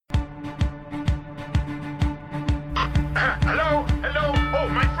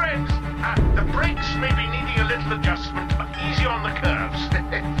on the curves.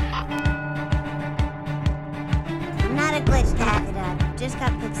 I'm not a glitch to have it up. Just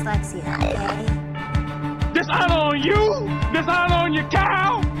got dyslexia, okay? Dishonor on you! Dishonor on your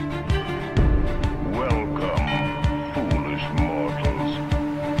cow! Welcome, foolish mortals.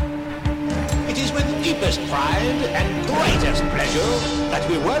 It is with deepest pride and greatest pleasure that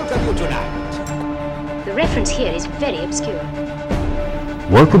we welcome you tonight. The reference here is very obscure.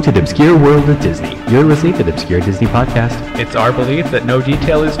 Welcome to the Obscure World of Disney. You're listening to the Obscure Disney Podcast. It's our belief that no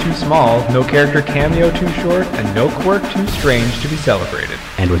detail is too small, no character cameo too short, and no quirk too strange to be celebrated.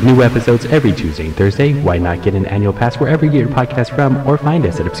 And with new episodes every Tuesday and Thursday, why not get an annual pass wherever you get your podcast from, or find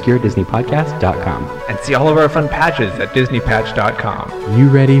us at obscuredisneypodcast.com. And see all of our fun patches at disneypatch.com. You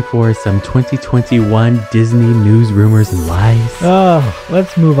ready for some 2021 Disney news, rumors, and lies? Oh,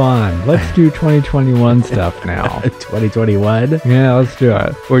 let's move on. Let's do 2021 stuff now. 2021? Yeah, let's do it.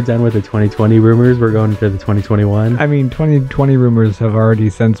 We're done with the 2020 rumors. We're going to the 2021. I mean, 2020 rumors have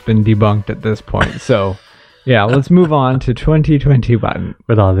already since been debunked at this point. So, yeah, let's move on to 2021.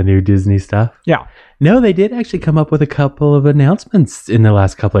 With all the new Disney stuff? Yeah. No, they did actually come up with a couple of announcements in the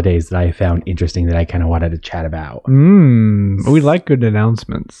last couple of days that I found interesting that I kind of wanted to chat about. We like good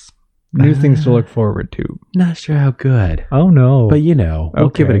announcements. New things to look forward to. Not sure how good. Oh, no. But we'll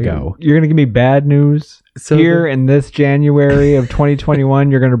give it a go. You're going to give me bad news? So here in this January of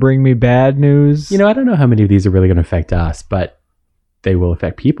 2021, you're going to bring me bad news? I don't know how many of these are really going to affect us, but they will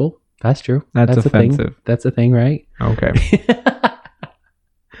affect people. That's true. That's offensive. Thing. That's a thing, right? Okay.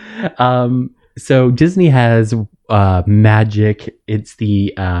 So Disney has magic. It's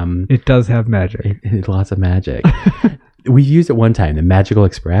the... it does have magic. Lots of magic. We've used it one time, the Magical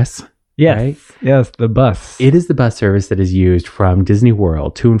Express. Yes. Right? Yes, the bus. It is the bus service that is used from Disney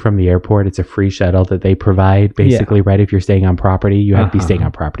World to and from the airport. It's a free shuttle that they provide, basically, right? If you're staying on property, you have to be staying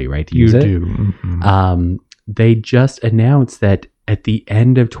on property, right, to use it. You do. Mm-hmm. They just announced that at the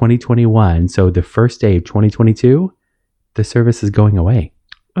end of 2021, so the first day of 2022, the service is going away.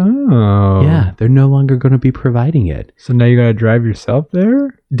 Oh. Yeah, they're no longer going to be providing it. So now you got to drive yourself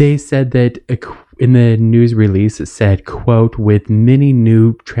there? They said that in the news release, it said, quote, with many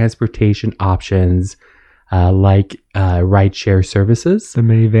new transportation options like rideshare services. The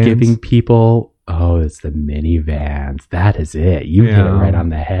minivans? Giving people, it's the minivans. That is it. You hit it right on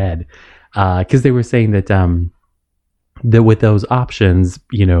the head. Because they were saying that that with those options,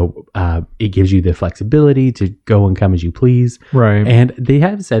 it gives you the flexibility to go and come as you please. Right. And they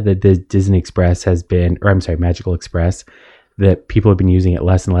have said that the Disney Express Magical Express, that people have been using it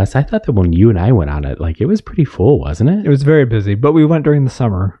less and less. I thought that when you and I went on it, it was pretty full, wasn't it? It was very busy, but we went during the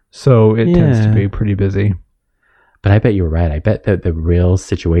summer, so it tends to be pretty busy. But I bet you were right. I bet that the real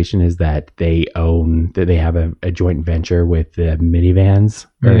situation is that they have a joint venture with the minivans,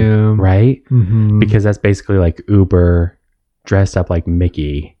 right? Mm-hmm. Because that's basically like Uber dressed up like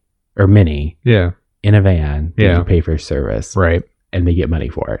Mickey or Minnie, in a van. You pay for service, right? And they get money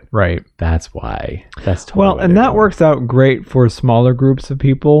for it, right? That's why. That's totally well, and that works out great for smaller groups of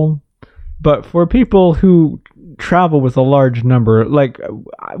people, but for people who travel with a large number,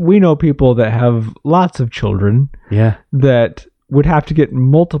 we know people that have lots of children, that would have to get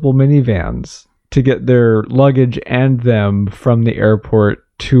multiple minivans to get their luggage and them from the airport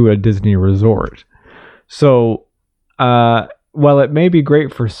to a Disney resort. So, while it may be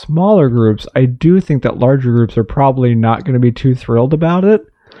great for smaller groups, I do think that larger groups are probably not going to be too thrilled about it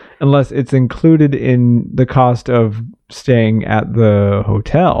unless it's included in the cost of staying at the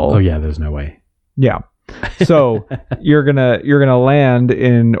hotel. Oh yeah, there's no way. Yeah. So you're gonna land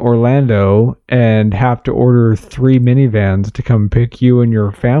in Orlando and have to order 3 minivans to come pick you and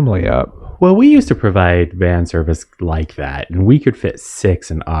your family up. Well, we used to provide van service like that, and we could fit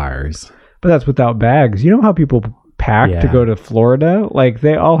 6 in ours. But that's without bags. You know how people pack to go to Florida?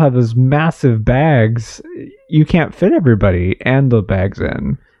 They all have those massive bags. You can't fit everybody and the bags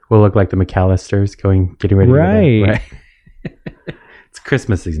in. We'll look like the McAllisters getting ready. Right. It's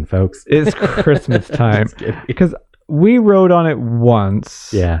Christmas season, folks. It's Christmas time. Because we rode on it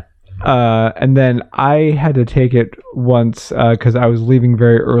once. Yeah. And then I had to take it once because I was leaving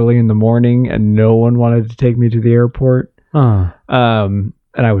very early in the morning and no one wanted to take me to the airport. Oh. And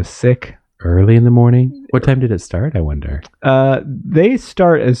I was sick. Early in the morning? What time did it start, I wonder? They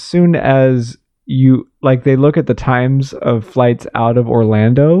start as soon as they look at the times of flights out of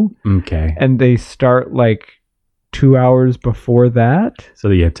Orlando. Okay. And they start 2 hours before that. So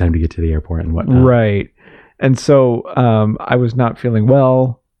that you have time to get to the airport and whatnot. Right. And so I was not feeling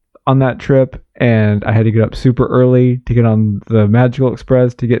well on that trip, and I had to get up super early to get on the Magical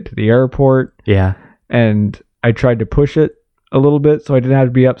Express to get to the airport. Yeah. And I tried to push it a little bit, so I didn't have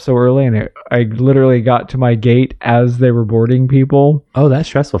to be up so early. And I literally got to my gate as they were boarding people. Oh, that's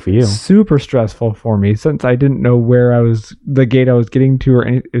stressful for you. Super stressful for me since I didn't know where the gate I was getting to, or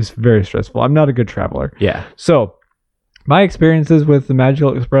anything. It was very stressful. I'm not a good traveler. Yeah. So my experiences with the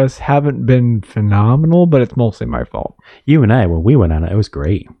Magical Express haven't been phenomenal, but it's mostly my fault. You and I, when we went on it was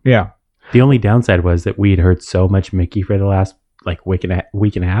great. Yeah. The only downside was that we'd heard so much Mickey for the last like week and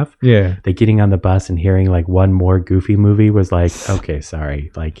a half. Yeah. That getting on the bus and hearing like one more Goofy movie was like, okay,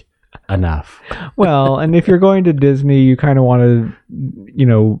 sorry, like enough. Well, and if you're going to Disney, you kind of want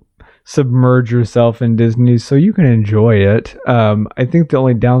to, submerge yourself in Disney so you can enjoy it. I think the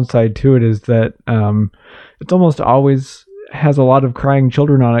only downside to it is that it's almost always has a lot of crying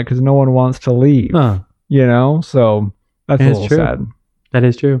children on it because no one wants to leave. So that's a little sad. That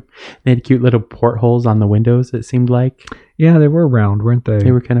is true. They had cute little portholes on the windows, it seemed like. Yeah, they were round, weren't they?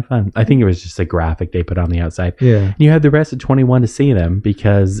 They were kind of fun. I think it was just a graphic they put on the outside. Yeah. And you had the rest of 21 to see them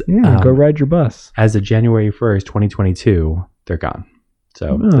because... go ride your bus. As of January 1st, 2022, they're gone.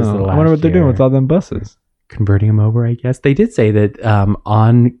 So this is the last I wonder what they're doing with all them buses. Converting them over, I guess. They did say that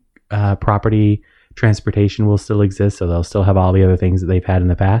on property transportation will still exist, so they'll still have all the other things that they've had in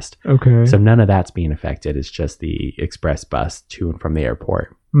the past. Okay. So none of that's being affected. It's just the express bus to and from the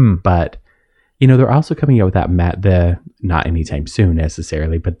airport. But they're also coming out with that not anytime soon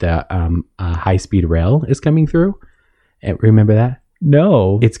necessarily, but the high speed rail is coming through. Remember that?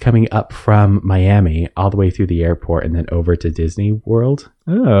 No. It's coming up from Miami all the way through the airport and then over to Disney World.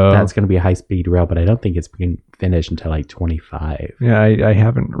 Oh. That's going to be a high speed rail, but I don't think it's being finished until like 25. Yeah, I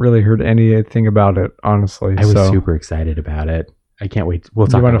haven't really heard anything about it, honestly. I was super excited about it. I can't wait. We'll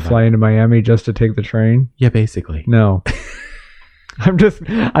talk about it. You want to fly into Miami just to take the train? Yeah, basically. No. I'm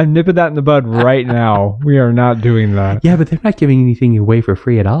nipping that in the bud right now. We are not doing that. Yeah, but they're not giving anything away for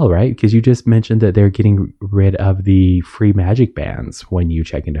free at all, right? Because you just mentioned that they're getting rid of the free magic bands when you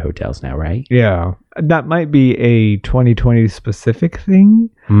check into hotels now, right? Yeah. That might be a 2020 specific thing,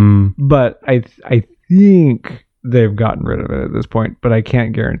 but I think they've gotten rid of it at this point, but I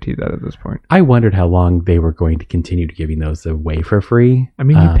can't guarantee that at this point. I wondered how long they were going to continue to giving those away for free. I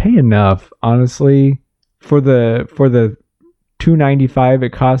mean, you pay enough, honestly, for the $295 it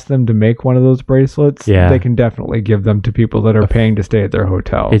costs them to make one of those bracelets. Yeah. They can definitely give them to people that are paying to stay at their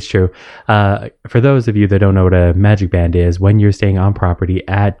hotel. It's true. For those of you that don't know what a magic band is, when you're staying on property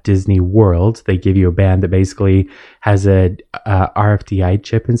at Disney World, they give you a band that basically has a RFID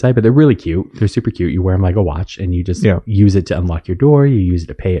chip inside, but they're really cute. They're super cute. You wear them like a watch and you just use it to unlock your door. You use it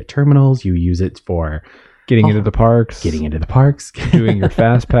to pay at terminals. You use it for getting into the parks, doing your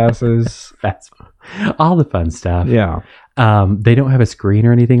fast passes, all the fun stuff. Yeah. They don't have a screen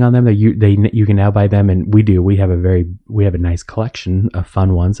or anything on them. You can now buy them, and we have a nice collection of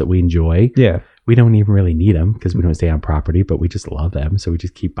fun ones that we enjoy. Yeah. We don't even really need them because we don't stay on property, but we just love them, so we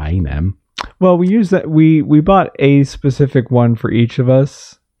just keep buying them. Well, we use that. We bought a specific one for each of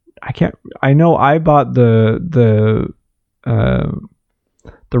us. I know I bought the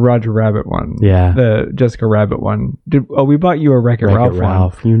Roger Rabbit one. Yeah. The Jessica Rabbit one. We bought you a Wreck-It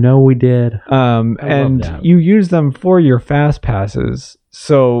Ralph one. You know we did. And you use them for your fast passes.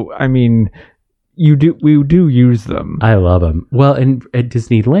 So, I mean, we do use them. I love them. Well, and at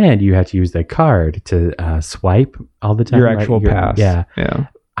Disneyland, you have to use the card to swipe all the time. Your actual pass. Yeah. Yeah.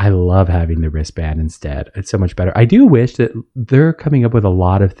 I love having the wristband instead. It's so much better. I do wish that they're coming up with a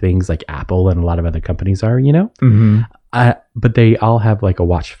lot of things like Apple and a lot of other companies are, Mm-hmm. But they all have like a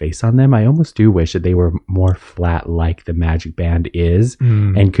watch face on them. I almost do wish that they were more flat like the Magic Band is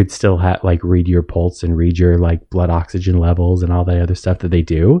and could still read your pulse and read your like blood oxygen levels and all that other stuff that they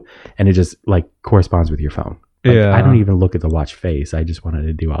do. And it just like corresponds with your phone. Yeah. I don't even look at the watch face. I just wanted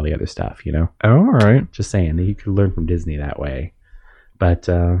to do all the other stuff, Oh, all right. Just saying that you could learn from Disney that way. But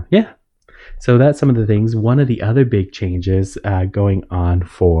yeah. So that's some of the things. One of the other big changes going on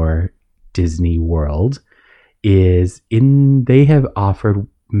for Disney World is they have offered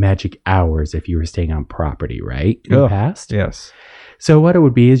magic hours if you were staying on property, right? In the past? Yes. So what it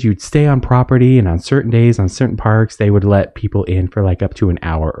would be is you'd stay on property, and on certain days, on certain parks, they would let people in for like up to an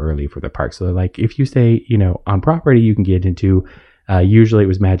hour early for the park. So they're like, if you stay, on property, you can get into, usually it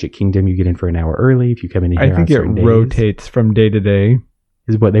was Magic Kingdom, you get in for an hour early. If you come in here I think it rotates from day to day.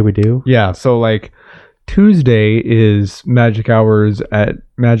 Is what they would do? Yeah. So like Tuesday is magic hours at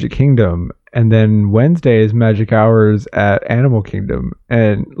Magic Kingdom, and then Wednesday is magic hours at Animal Kingdom,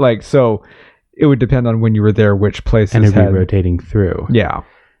 and so it would depend on when you were there, which places and it'd be rotating through. Yeah.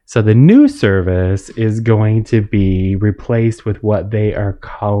 So the new service is going to be replaced with what they are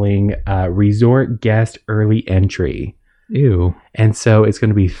calling Resort Guest Early Entry. Ew. And so it's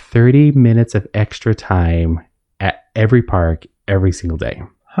going to be 30 minutes of extra time at every park every single day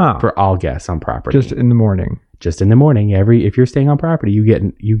for all guests on property. Just in the morning. Just in the morning. If you're staying on property, you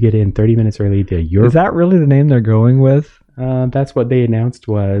get in 30 minutes early to your. Is that really the name they're going with? That's what they announced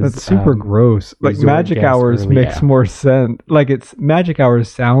was. That's super gross. Like Magic Hours makes more sense. Like Magic Hours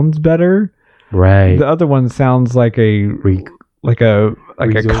sounds better. Right. The other one sounds like a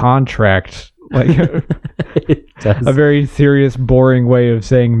contract, like it does. a very serious, boring way of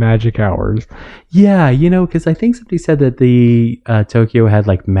saying Magic Hours. Yeah, because I think somebody said that the Tokyo had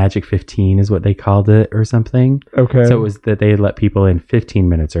like Magic 15 is what they called it or something. Okay. So it was that they let people in 15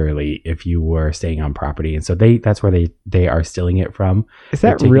 minutes early if you were staying on property. And so that's where they are stealing it from. Is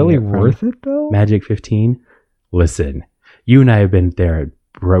that really worth it though? Magic 15? Listen, you and I have been there at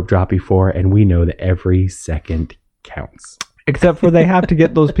Rope Drop before, and we know that every second counts. Except for they have to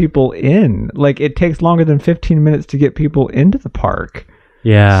get those people in. Like, it takes longer than 15 minutes to get people into the park.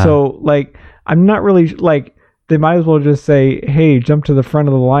 Yeah. So, like, I'm not really, like, they might as well just say, hey, jump to the front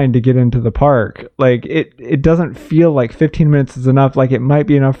of the line to get into the park. Like, it doesn't feel like 15 minutes is enough. Like, it might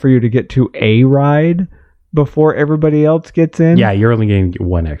be enough for you to get to a ride before everybody else gets in. Yeah, you're only getting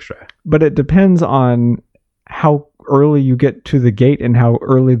one extra. But it depends on how early you get to the gate and how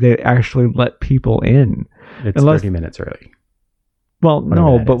early they actually let people in. It's 30 minutes early. Well,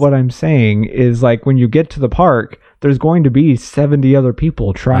 no, but what I'm saying is, like, when you get to the park, there's going to be 70 other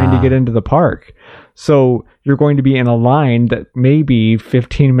people trying to get into the park. So you're going to be in a line that may be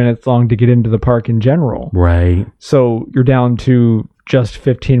 15 minutes long to get into the park in general. Right. So you're down to just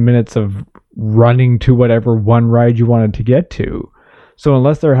 15 minutes of running to whatever one ride you wanted to get to. So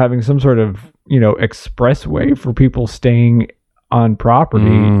unless they're having some sort of, expressway for people staying on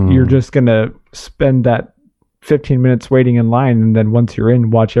property, you're just going to spend that 15 minutes waiting in line, and then once you're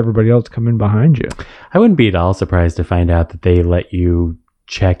in, watch everybody else come in behind you. I wouldn't be at all surprised to find out that they let you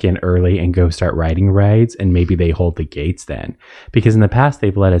check in early and go start riding rides, and maybe they hold the gates then. Because in the past,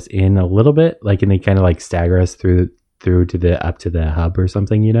 they've let us in a little bit, and they kind of like stagger us through to up to the hub or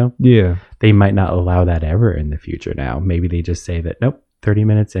something, Yeah. They might not allow that ever in the future now. Maybe they just say that, nope, 30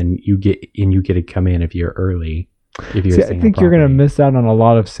 minutes and you get to come in if you're early. If you're I think you're going to miss out on a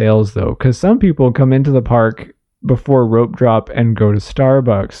lot of sales though, because some people come into the park before Rope Drop and go to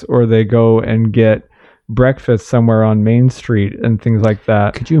Starbucks, or they go and get breakfast somewhere on Main Street and things like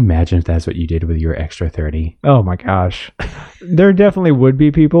that. Could you imagine if that's what you did with your extra 30? Oh my gosh. There definitely would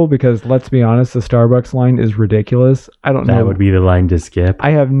be people, because let's be honest, the Starbucks line is ridiculous. I don't know. That would be the line to skip.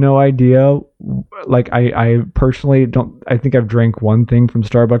 I have no idea. Like, I personally don't, I think I've drank one thing from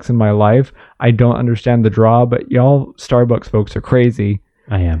Starbucks in my life. I don't understand the draw, but y'all Starbucks folks are crazy.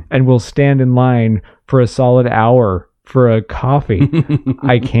 I am. And we'll stand in line for a solid hour for a coffee.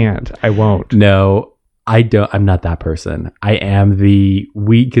 I can't. I won't. No. I'm not that person. I am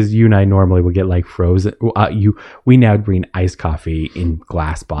because you and I normally would get like frozen. We now bring iced coffee in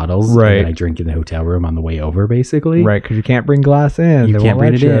glass bottles. Right. And I drink in the hotel room on the way over, basically. Right. Because you can't bring glass in. You can't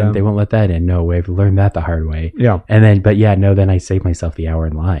bring it in. They won't let that in. No, we've learned that the hard way. Yeah. And then, then I save myself the hour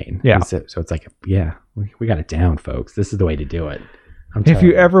in line. Yeah. So it's like, we got it down, folks. This is the way to do it. If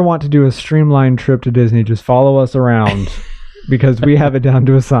you ever want to do a streamlined trip to Disney, just follow us around. Because we have it down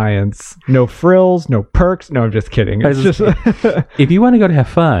to a science. No frills, no perks. No, I'm just kidding. It's just if you want to go to have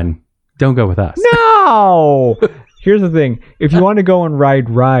fun, don't go with us. No! Here's the thing. If you want to go and ride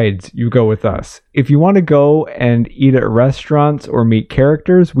rides, you go with us. If you want to go and eat at restaurants or meet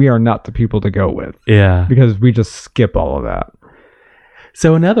characters, we are not the people to go with. Yeah. Because we just skip all of that.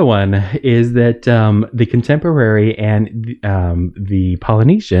 So another one is that the Contemporary and the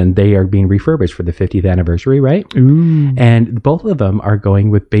Polynesian, they are being refurbished for the 50th anniversary, right? Ooh. And both of them are going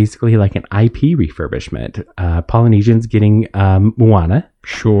with basically like an IP refurbishment. Polynesian's getting Moana.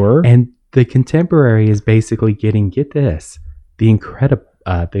 Sure. And the Contemporary is basically getting, get this, the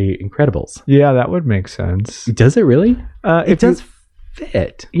Incredibles. Yeah, that would make sense. Does it really? It does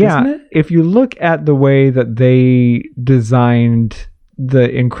fit. Yeah. Doesn't it? If you look at the way that they designed the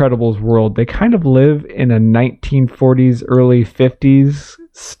Incredibles world, they kind of live in a 1940s, early 50s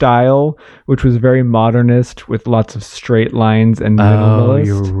style, which was very modernist with lots of straight lines and minimalist. Oh,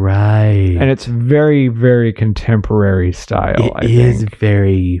 you're right. And it's very, very contemporary style. It is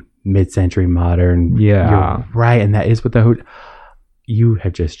very mid-century modern. Yeah. You're right. And that is what you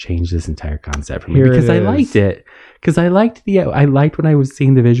have just changed this entire concept for me. Here Because it I is. liked it. Because I liked when I was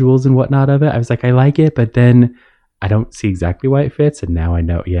seeing the visuals and whatnot of it. I was like, I like it, but then I don't see exactly why it fits. And now I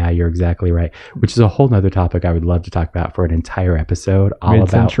know, yeah, you're exactly right. Which is a whole nother topic I would love to talk about for an entire episode. All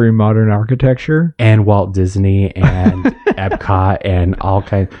mid-century modern architecture. And Walt Disney and Epcot and all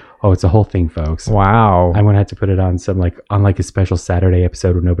kinds. Oh, it's a whole thing, folks. Wow. I'm gonna have to put it on a special Saturday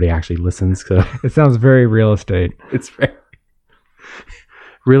episode where nobody actually listens. So It sounds very real estate. it's very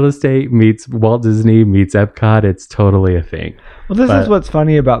real estate meets Walt Disney meets Epcot. It's totally a thing. Well, this is what's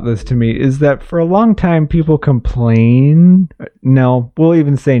funny about this to me is that for a long time people complain. No, we'll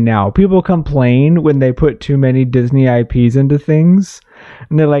even say now. People complain when they put too many Disney IPs into things.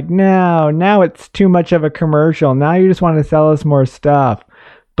 And they're like, no, now it's too much of a commercial. Now you just want to sell us more stuff.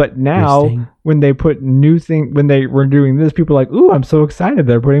 But now, when they put when they were doing this, people are like, ooh, I'm so excited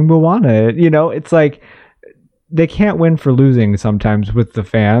they're putting Moana. You know, it's like they can't win for losing sometimes with the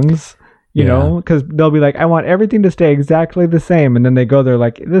fans, you know, because they'll be like, I want everything to stay exactly the same. And then they go there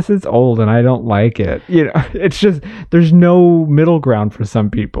like, this is old and I don't like it. You know, it's just, there's no middle ground for some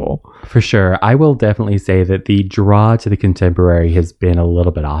people. For sure. I will definitely say that the draw to the contemporary has been a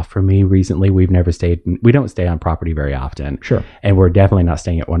little bit off for me recently. We don't stay on property very often. Sure. And we're definitely not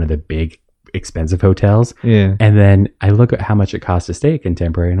staying at one of the big expensive hotels. Yeah. And then I look at how much it costs to stay at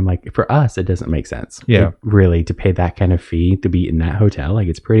Contemporary and I'm like, for us, it doesn't make sense. Yeah. Like, really, to pay that kind of fee to be in that hotel, like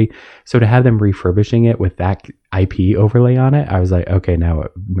it's pretty. So to have them refurbishing it with that IP overlay on it, I was like, okay, now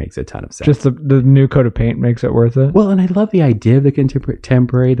it makes a ton of sense. Just the new coat of paint makes it worth it. Well, and I love the idea of the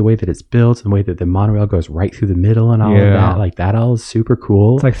Contemporary, the way that it's built and the way that the monorail goes right through the middle and all of that. Like that all is super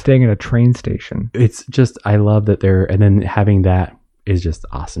cool. It's like staying at a train station. It's just, I love that and then having that is just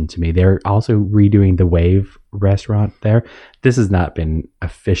awesome to me. They're also redoing the Wave restaurant there. This has not been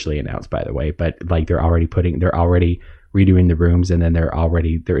officially announced, by the way, but like they're already redoing the rooms, and then there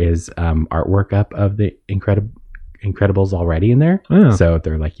is artwork up of the Incredibles already in there. Oh. So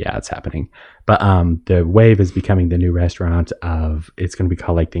they're like, yeah, it's happening. But the Wave is becoming the new restaurant it's going to be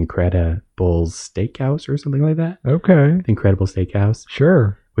called like the Incredibles Steakhouse or something like that. Okay. The Incredible Steakhouse.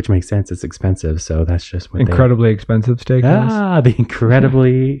 Sure. Which makes sense. It's expensive, so that's just what incredibly expensive steakhouse. The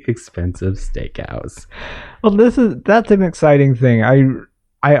incredibly expensive steakhouse. Well, that's an exciting thing.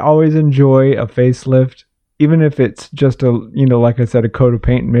 I always enjoy a facelift, even if it's just like I said, a coat of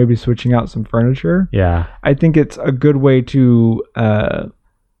paint and maybe switching out some furniture. Yeah, I think it's a good way to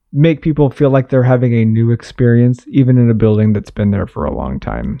make people feel like they're having a new experience, even in a building that's been there for a long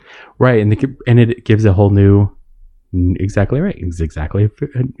time. Right, and it gives a whole new. Exactly right.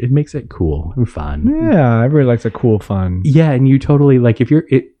 It makes it cool and fun. Yeah, everybody likes a cool fun. Yeah, and you totally like if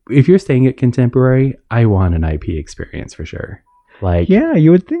you're staying at Contemporary, I want an IP experience for sure. Like, yeah,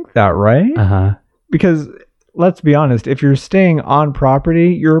 you would think that, right? Because let's be honest, if you're staying on property,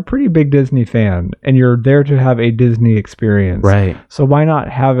 you're a pretty big Disney fan, and you're there to have a Disney experience, right? So why not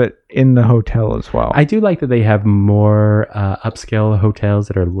have it in the hotel as well? I do like that they have more upscale hotels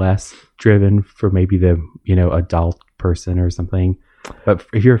that are less driven for maybe the adult person or something. But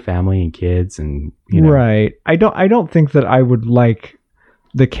if you're a family and kids and right, I don't think that I would like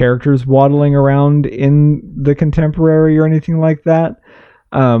the characters waddling around in the Contemporary or anything like that.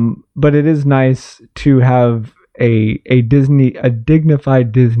 But it is nice to have a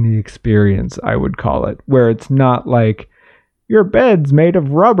dignified Disney experience, I would call it, where it's not like your bed's made of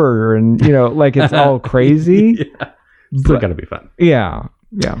rubber and like it's all crazy. Still gotta be fun. Yeah.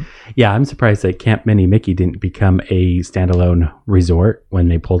 I'm surprised that Camp Mini Mickey didn't become a standalone resort when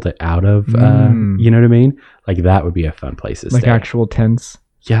they pulled it out of you know what I mean? Like that would be a fun place to stay. Like actual tents.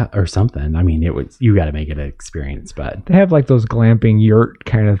 Yeah, or something. I mean, you got to make it an experience, but they have like those glamping yurt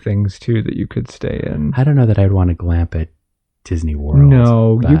kind of things too that you could stay in. I don't know that I'd want to glamp at Disney World.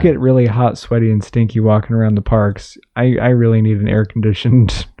 No, you get really hot, sweaty, and stinky walking around the parks. I really need an air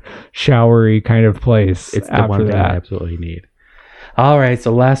conditioned, showery kind of place. It's the one thing I absolutely need. All right,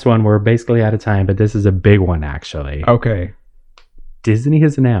 so last one. We're basically out of time, but this is a big one actually. Okay. Disney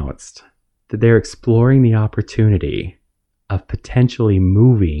has announced that they're exploring the opportunity of potentially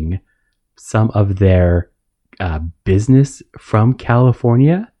moving some of their business from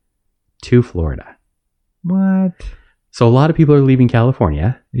California to Florida. What? So a lot of people are leaving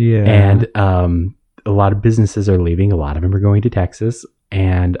California. Yeah. And a lot of businesses are leaving. A lot of them are going to Texas.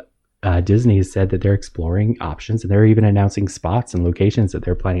 And Disney has said that they're exploring options, and they're even announcing spots and locations that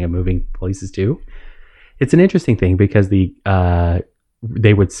they're planning on moving places to. It's an interesting thing because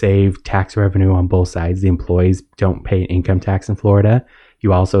they would save tax revenue on both sides. The employees don't pay income tax in Florida.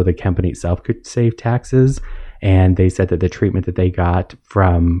 The company itself could save taxes. And they said that the treatment that they got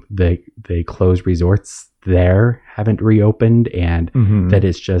from the closed resorts there haven't reopened, and that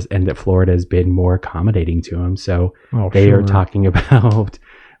it's just, and that Florida has been more accommodating to them. So they are talking about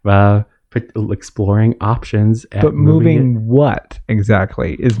exploring options. But moving what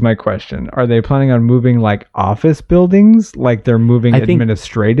exactly is my question. Are they planning on moving like office buildings? Like they're moving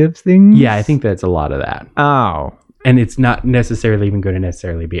administrative things? Yeah, I think that's a lot of that. Oh, And it's not necessarily even going to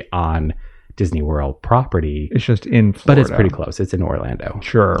necessarily be on Disney World property. It's just in Florida. But it's pretty close. It's in Orlando.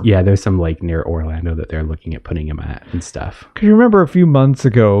 Sure. Yeah, there's some lake near Orlando that they're looking at putting them at and stuff. Because you remember a few months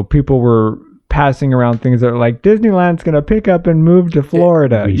ago, people were passing around things that are like, Disneyland's going to pick up and move to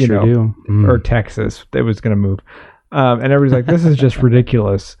Florida. We sure do. Or Texas. It was going to move. And everybody's like, this is just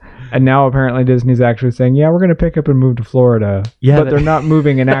ridiculous. And now apparently Disney's actually saying, yeah, we're going to pick up and move to Florida. Yeah, but they're not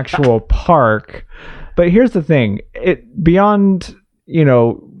moving an actual park. But here's the thing. Beyond,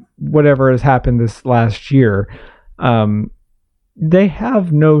 whatever has happened this last year, they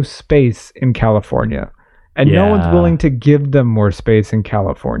have no space in California. And no one's willing to give them more space in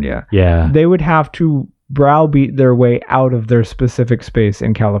California. Yeah. They would have to browbeat their way out of their specific space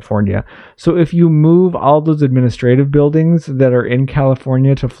in California. So if you move all those administrative buildings that are in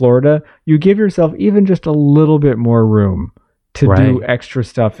California to Florida, you give yourself even just a little bit more room to do extra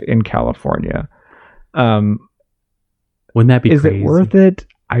stuff in California. Wouldn't that be crazy? Is it worth it?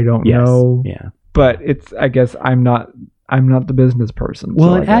 I don't know. Yeah. But I guess I'm not the business person.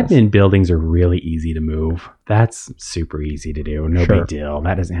 Well, and admin buildings are really easy to move. That's super easy to do. No big deal.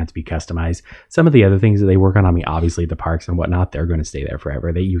 That doesn't have to be customized. Some of the other things that they work on, obviously the parks and whatnot, they're going to stay there forever.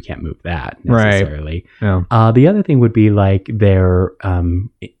 You can't move that necessarily. Right. Yeah. The other thing would be like the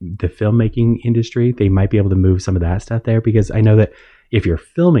filmmaking industry. They might be able to move some of that stuff there, because I know that if you're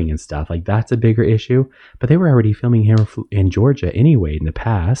filming and stuff, like that's a bigger issue. But they were already filming here in Georgia anyway in the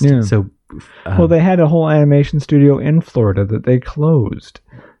past. Yeah. So, well, they had a whole animation studio in Florida that they closed.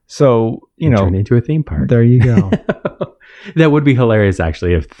 So, turned into a theme park. There you go. That would be hilarious,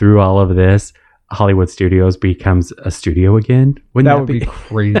 actually, if through all of this, Hollywood Studios becomes a studio again. Wouldn't that would be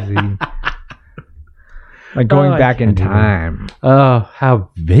crazy? Like going back in time. Oh,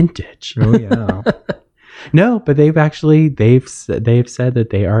 how vintage! Oh yeah. No, but they've said that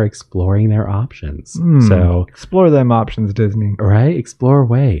they are exploring their options. So explore them options, Disney. Right? Explore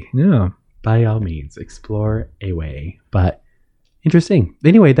away. Yeah. By all means, explore away. But interesting.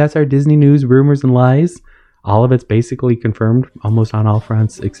 Anyway, that's our Disney news, rumors and lies. All of it's basically confirmed almost on all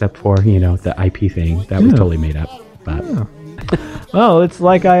fronts, except for, the IP thing that was totally made up. But well, it's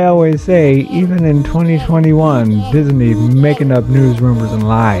like I always say, even in 2021, Disney making up news, rumors, and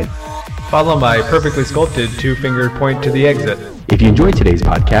lies. Follow my perfectly sculpted two-finger point to the exit. If you enjoyed today's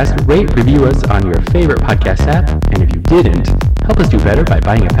podcast, rate, review us on your favorite podcast app. And if you didn't, help us do better by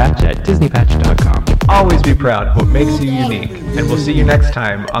buying a patch at DisneyPatch.com. Always be proud of what makes you unique. And we'll see you next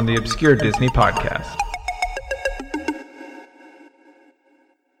time on the Obscure Disney Podcast.